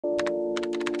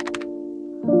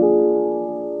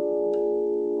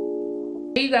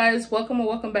guys, welcome or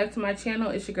welcome back to my channel.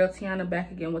 It's your girl Tiona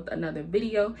back again with another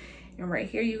video. And right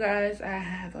here, you guys, I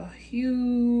have a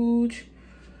huge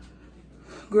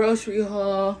grocery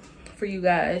haul for you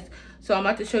guys. So I'm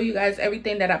about to show you guys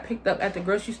everything that I picked up at the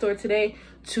grocery store today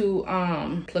to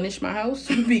plenish my house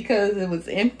because it was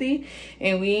empty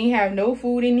and we ain't have no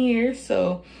food in here.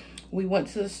 So we went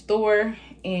to the store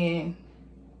and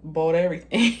bought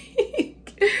everything.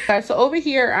 Guys, so over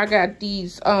here I got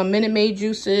these Minute Maid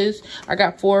juices. I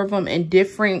got 4 of them in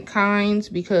different kinds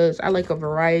because I like a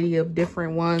variety of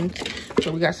different ones.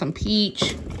 So we got some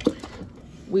peach,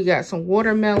 we got some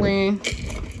watermelon,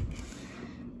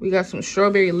 we got some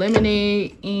strawberry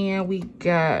lemonade, and we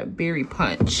got berry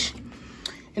punch.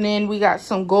 And then we got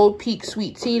some Gold Peak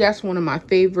sweet tea. That's one of my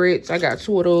favorites. I got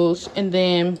 2 of those. And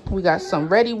then we got some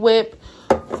Ready Whip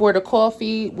for the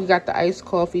coffee. We got the iced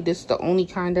coffee. This is the only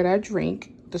kind that I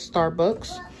drink, the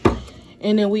Starbucks.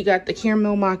 And then we got the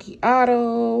caramel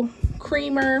macchiato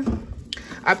creamer.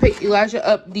 I picked Elijah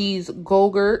up these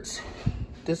Go-Gurts.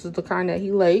 This is the kind that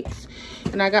he likes.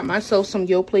 And I got myself some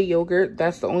Yoplait yogurt.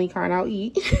 That's the only kind I'll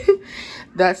eat.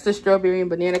 That's the strawberry and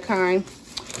banana kind.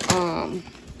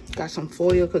 Got some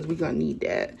foil because we're gonna need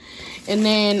that. And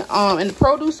then in the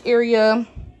produce area,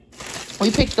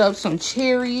 we picked up some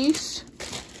cherries.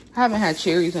 I haven't had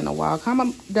cherries in a while.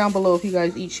 Comment down below if you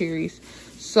guys eat cherries.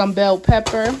 Some bell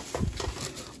pepper.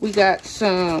 We got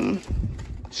some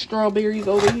strawberries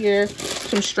over here.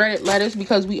 Some shredded lettuce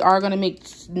because we are going to make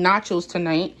nachos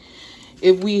tonight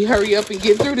if we hurry up and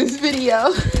get through this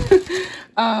video.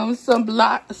 Some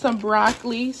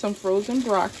broccoli, some frozen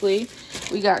broccoli.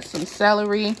 We got some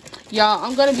celery. Y'all,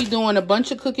 I'm going to be doing a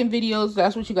bunch of cooking videos.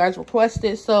 That's what you guys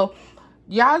requested. So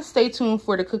y'all stay tuned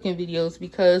for the cooking videos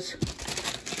because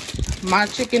my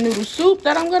chicken noodle soup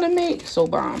that I'm gonna make, so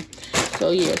bomb. So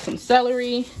yeah, some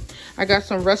celery. I got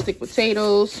some rustic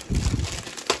potatoes,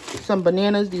 some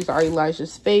bananas. These are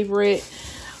Elijah's favorite.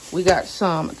 We got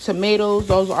some tomatoes.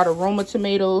 Those are the Roma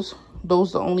tomatoes.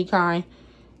 Those are the only kind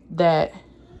that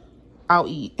I'll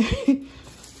eat.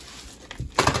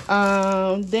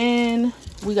 Then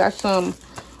we got some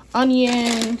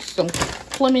onions, some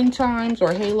clementines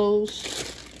or halos,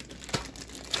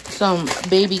 some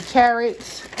baby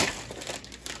carrots,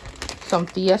 some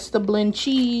Fiesta blend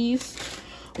cheese.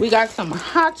 We got some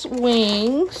hot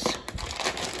wings,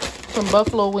 some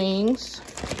buffalo wings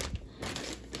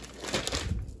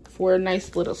for a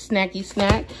nice little snacky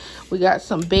snack. We got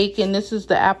some bacon. This is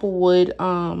the Applewood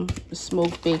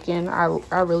smoked bacon. I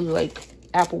really like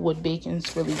Applewood bacon.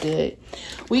 It's really good.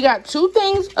 We got 2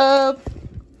 things of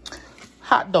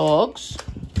hot dogs.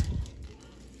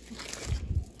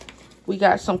 We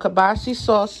got some kielbasa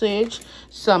sausage,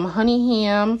 some honey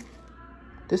ham.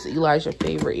 This is Elijah's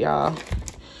favorite, y'all.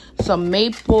 Some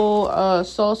maple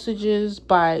sausages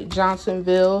by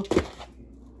Johnsonville.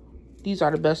 These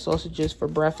are the best sausages for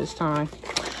breakfast time.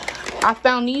 I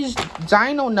found these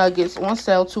Dino Nuggets on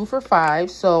sale, 2 for $5.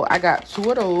 So I got 2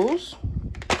 of those.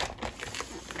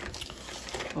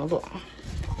 Hold on.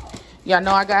 Y'all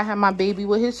know I gotta have my baby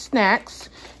with his snacks.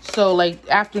 So like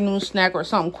afternoon snack or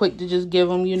something quick to just give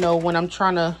him, you know, when I'm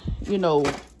trying to, you know,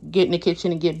 get in the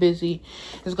kitchen and get busy.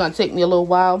 It's gonna take me a little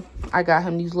while. I got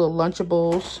him these little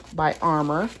Lunchables by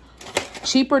Armour.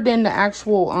 Cheaper than the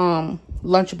actual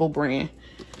Lunchable brand.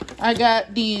 I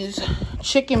got these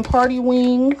chicken party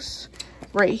wings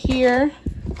right here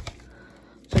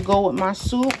to go with my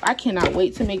soup. I cannot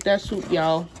wait to make that soup,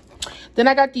 y'all. Then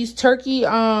I got these turkey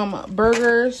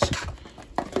burgers.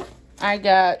 I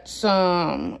got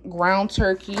some ground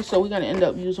turkey, so we're gonna end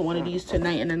up using one of these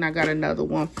tonight. And then I got another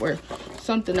one for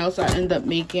something else I end up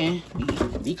making,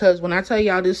 because when I tell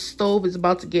y'all this stove is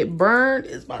about to get burned,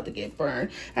 it's about to get burned.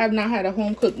 I have not had a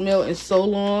home cooked meal in so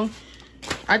long.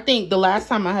 I think the last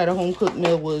time I had a home cooked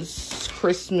meal was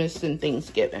Christmas and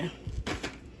Thanksgiving.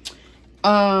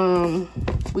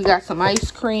 We got some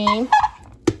ice cream,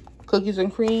 cookies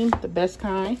and cream, the best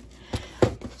kind.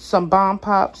 Some Bomb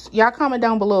Pops. Y'all comment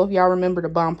down below if y'all remember the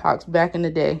Bomb Pops back in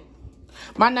the day.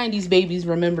 My 90s babies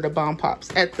remember the Bomb Pops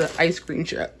at the ice cream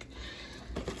truck.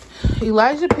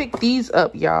 Elijah picked these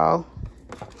up, y'all.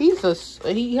 He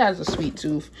has a sweet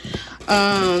tooth.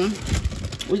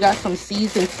 We got some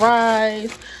seasoned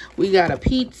fries. We got a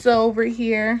pizza over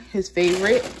here, his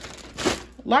favorite.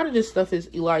 A lot of this stuff is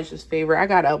Elijah's favorite. I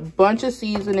got a bunch of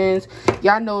seasonings.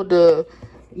 Y'all know the,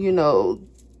 you know,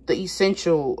 the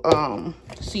essential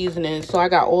seasonings. So I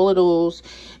got all of those.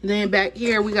 And then back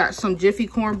here we got some Jiffy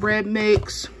cornbread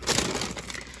mix,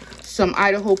 some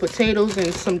Idaho potatoes,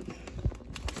 and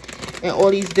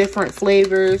all these different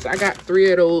flavors. I got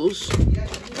 3 of those.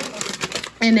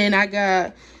 And then I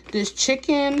got this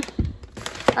chicken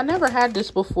I never had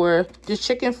this before. This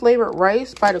chicken flavored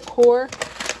rice by the core.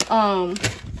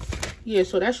 Yeah,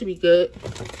 so that should be good.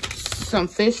 Some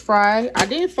fish fry. I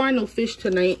didn't find no fish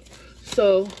tonight,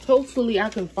 so hopefully I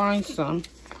can find some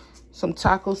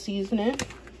taco seasoning.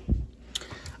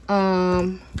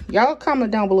 Y'all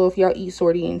comment down below if y'all eat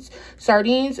sardines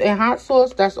and hot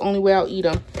sauce. That's the only way I'll eat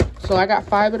them. So I got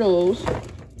 5 of those.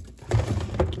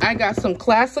 I got some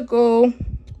classical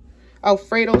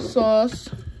Alfredo sauce,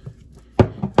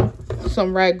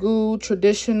 some ragu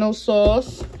traditional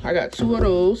sauce. I got 2 of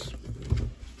those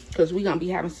because we're gonna be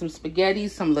having some spaghetti,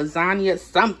 some lasagna,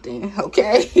 something.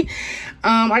 Okay.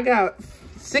 I got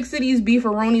 6 of these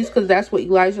beefaronis because that's what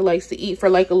Elijah likes to eat for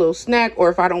like a little snack, or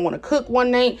if I don't want to cook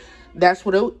one night, that's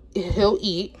what he'll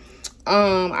eat.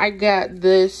 I got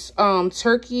this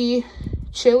turkey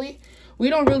chili. We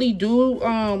don't really do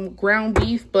ground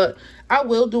beef, but I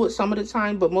will do it some of the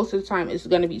time, but most of the time it's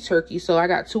gonna be turkey. So I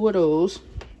got 2 of those.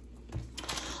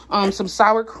 Some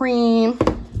sour cream,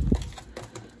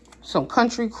 some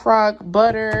country crock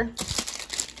butter,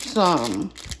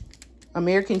 some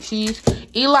American cheese.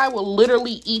 Eli will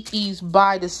literally eat these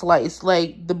by the slice.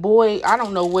 Like, the boy, I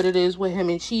don't know what it is with him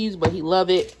and cheese, but he love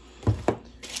it.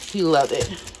 He love it.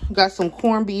 Got some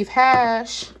corned beef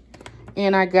hash,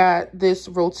 and I got this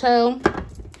rotel.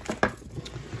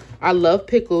 I love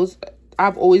pickles.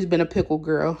 I've always been a pickle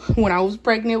girl. When I was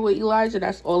pregnant with Elijah,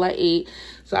 that's all I ate.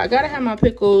 So I gotta have my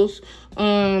pickles.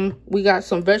 We got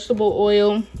some vegetable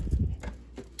oil.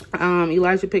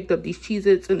 Elijah picked up these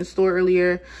Cheez-Its in the store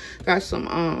earlier. Got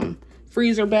some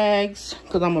freezer bags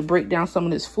because I'm gonna break down some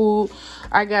of this food.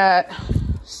 I got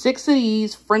 6 of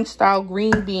these French style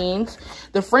green beans.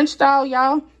 The French style,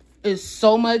 y'all, is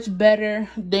so much better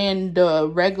than the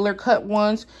regular cut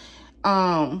ones.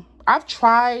 I've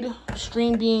tried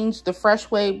string beans the fresh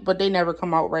way, but they never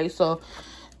come out right. So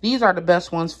these are the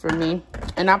best ones for me.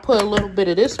 And I put a little bit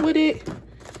of this with it.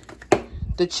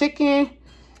 The chicken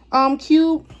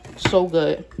cube, so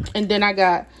good. And then I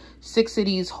got 6 of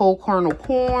these whole kernel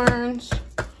corns.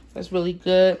 That's really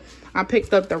good. I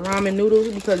picked up the ramen noodles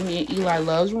because me and Eli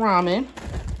loves ramen.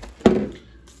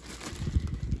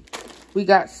 We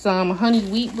got some honey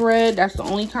wheat bread. That's the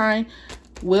only kind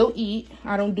we'll eat.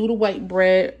 I don't do the white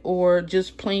bread or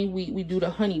just plain wheat. We do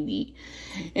the honey wheat.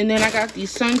 And then I got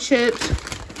these sun chips.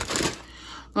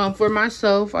 For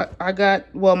myself, I got,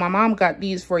 well, my mom got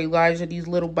these for Elijah, these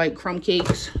little bite crumb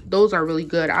cakes. Those are really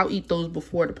good. I'll eat those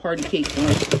before the party cake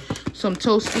ones. Some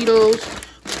Tostitos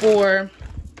for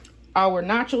our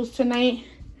nachos tonight.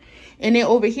 And then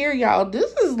over here, y'all,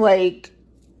 this is like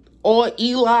all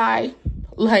Eli,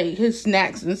 like his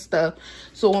snacks and stuff.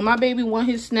 So when my baby want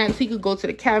his snacks, he could go to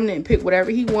the cabinet and pick whatever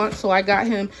he wants. So I got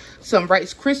him some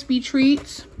Rice Krispie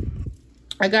treats.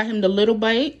 I got him the Little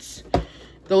Bites.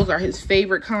 Those are his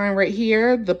favorite kind right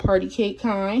here, the party cake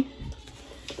kind.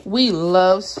 We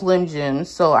love Slim Jims,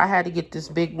 so I had to get this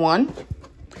big one.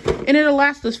 And it'll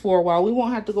last us for a while. We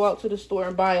won't have to go out to the store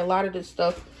and buy a lot of this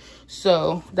stuff.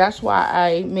 So that's why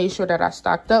I made sure that I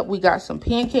stocked up. We got some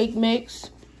pancake mix.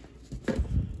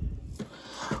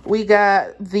 We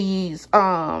got these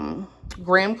graham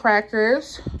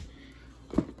crackers.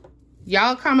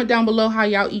 Y'all comment down below how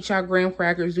y'all eat y'all graham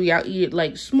crackers. Do y'all eat it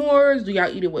like s'mores? Do y'all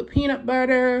eat it with peanut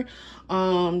butter?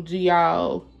 Do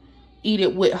y'all eat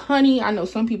it with honey? I know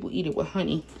some people eat it with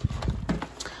honey.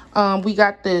 We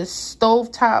got this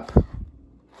stovetop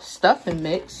stuffing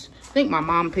mix. I think my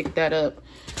mom picked that up.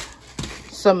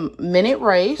 Some minute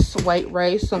rice, white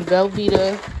rice, some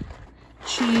Velveeta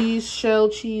cheese, shell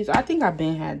cheese. I think I've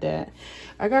been had that.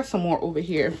 I got some more over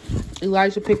here.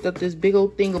 Elijah picked up this big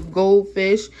old thing of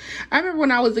goldfish. I remember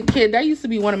when I was a kid, that used to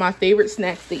be one of my favorite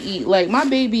snacks to eat. Like, my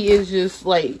baby is just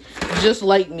like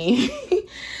me.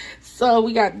 So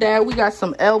we got that. We got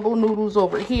some elbow noodles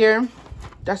over here.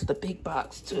 That's the big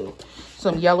box too.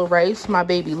 Some yellow rice. My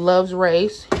baby loves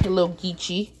rice. A little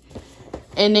geechee.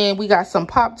 And then we got some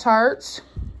Pop-Tarts.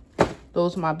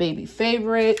 Those are my baby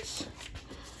favorites.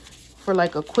 For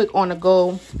like a quick on the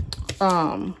go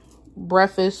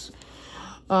breakfast.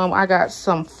 I got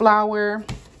some flour,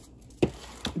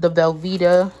 the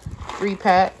Velveeta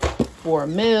 3-pack for a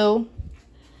meal.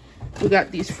 We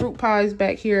got these fruit pies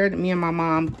back here that me and my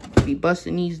mom be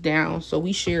busting these down, so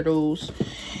we share those.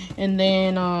 And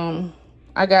then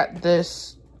I got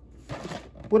this,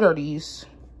 what are these?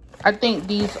 I think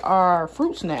these are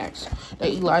fruit snacks that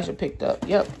Elijah picked up.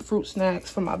 Yep, fruit snacks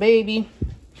for my baby.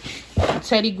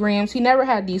 Teddy Grahams. He never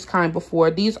had these kind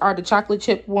before. These are the chocolate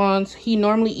chip ones. He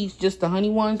normally eats just the honey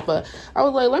ones, but I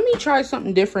was like, let me try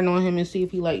something different on him and see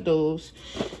if he liked those.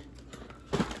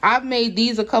 I've made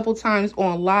these a couple times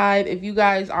on live. If you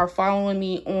guys are following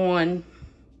me on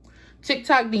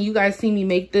TikTok, then you guys see me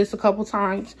make this a couple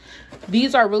times.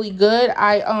 These are really good.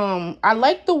 I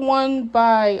like the one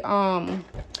by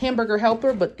Hamburger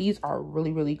Helper, but these are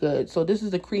really, really good. So this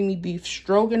is the creamy beef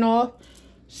stroganoff.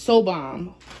 So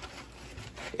bomb.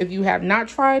 If you have not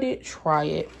tried it, try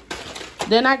it.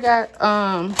 Then I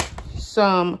got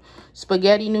some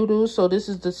spaghetti noodles. So this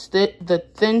is the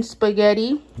thin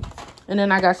spaghetti. And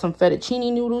then I got some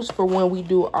fettuccine noodles for when we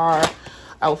do our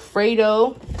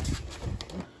Alfredo.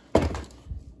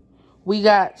 We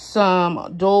got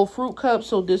some Dole fruit cups.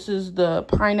 So this is the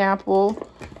pineapple.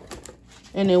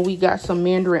 And then we got some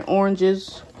mandarin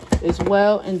oranges as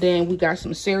well. And then we got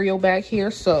some cereal back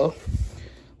here. So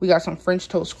we got some French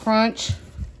Toast Crunch.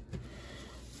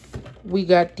 We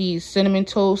got these Cinnamon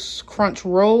Toast Crunch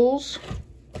rolls.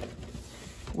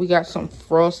 We got some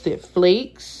Frosted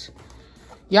Flakes.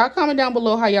 Y'all comment down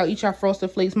below how y'all eat your Frosted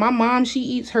Flakes. My mom, she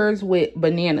eats hers with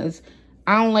bananas.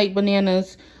 I don't like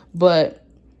bananas, but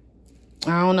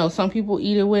I don't know. Some people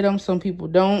eat it with them. Some people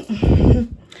don't.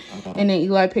 And then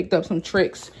Eli picked up some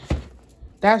Tricks.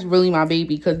 That's really my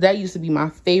baby because that used to be my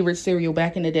favorite cereal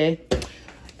back in the day.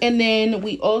 And then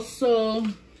we also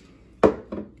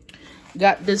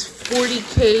got this 40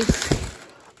 case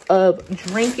of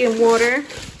drinking water.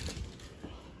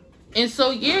 And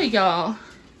so, yeah, y'all.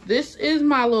 This is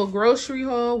my little grocery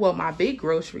haul. Well, my big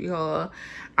grocery haul.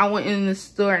 I went in the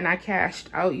store and I cashed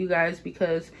out, you guys,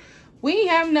 because we ain't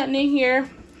have nothing in here.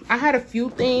 I had a few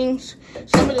things.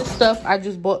 Some of this stuff I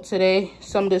just bought today.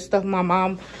 Some of this stuff my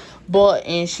mom bought,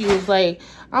 and she was like,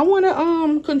 I want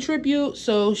to contribute.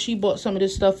 So she bought some of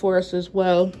this stuff for us as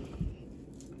well.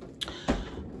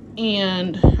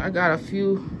 And I got a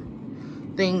few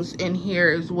things in here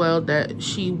as well that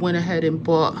she went ahead and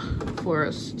bought for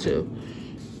us too.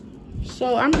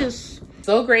 So I'm just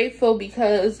so grateful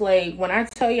because, like, when I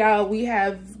tell y'all we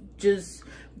have just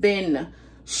been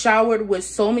showered with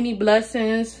so many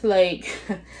blessings, like,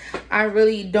 I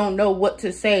really don't know what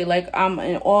to say. Like, I'm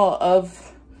in awe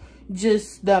of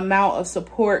just the amount of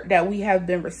support that we have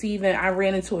been receiving. I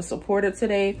ran into a supporter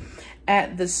today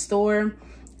at the store,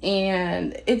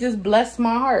 and it just blessed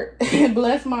my heart. It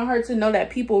blessed my heart to know that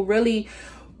people really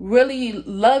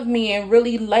love me and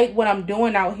really like what I'm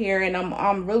doing out here. And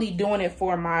I'm really doing it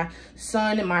for my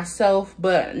son and myself,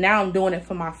 but now I'm doing it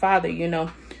for my father, you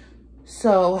know.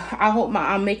 So I hope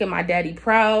I'm making my daddy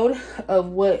proud of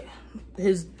what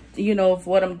his, you know, of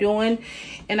what I'm doing.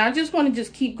 And I just want to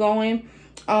just keep going.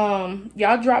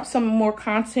 Y'all drop some more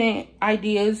content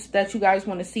ideas that you guys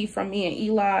want to see from me and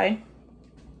Eli.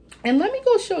 And let me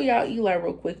go show y'all Eli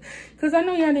real quick, because I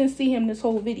know y'all didn't see him this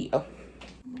whole video.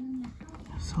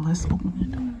 So let's open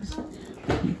it.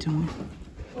 What are you doing?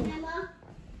 What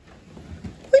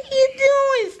are you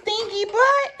doing, stinky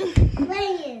butt?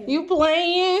 Playing. You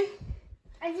playing?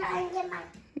 I'm trying to get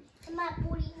my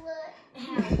booty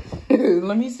house.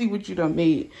 Let me see what you done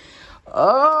made.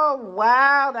 Oh,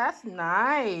 wow. That's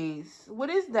nice. What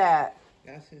is that?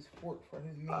 That's his fork for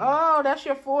his man. Oh, that's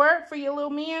your fork for your little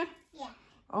man? Yeah.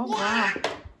 Oh, yeah.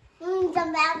 wow.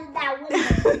 Jump out of that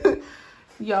window.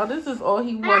 Y'all, this is all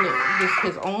he wanted. Just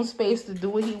his own space to do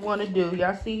what he want to do.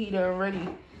 Y'all see he done already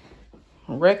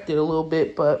wrecked it a little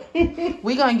bit, but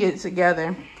we gonna get it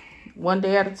together one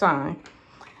day at a time.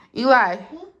 Eli,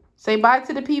 say bye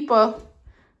to the people.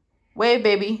 Wave,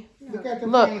 baby. Look at the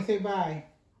phone and say bye.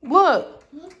 Look.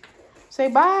 Say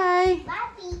bye.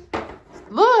 Bye.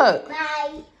 Look.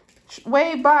 Bye.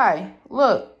 Wave bye.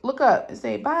 Look up and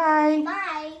say bye.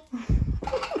 Bye.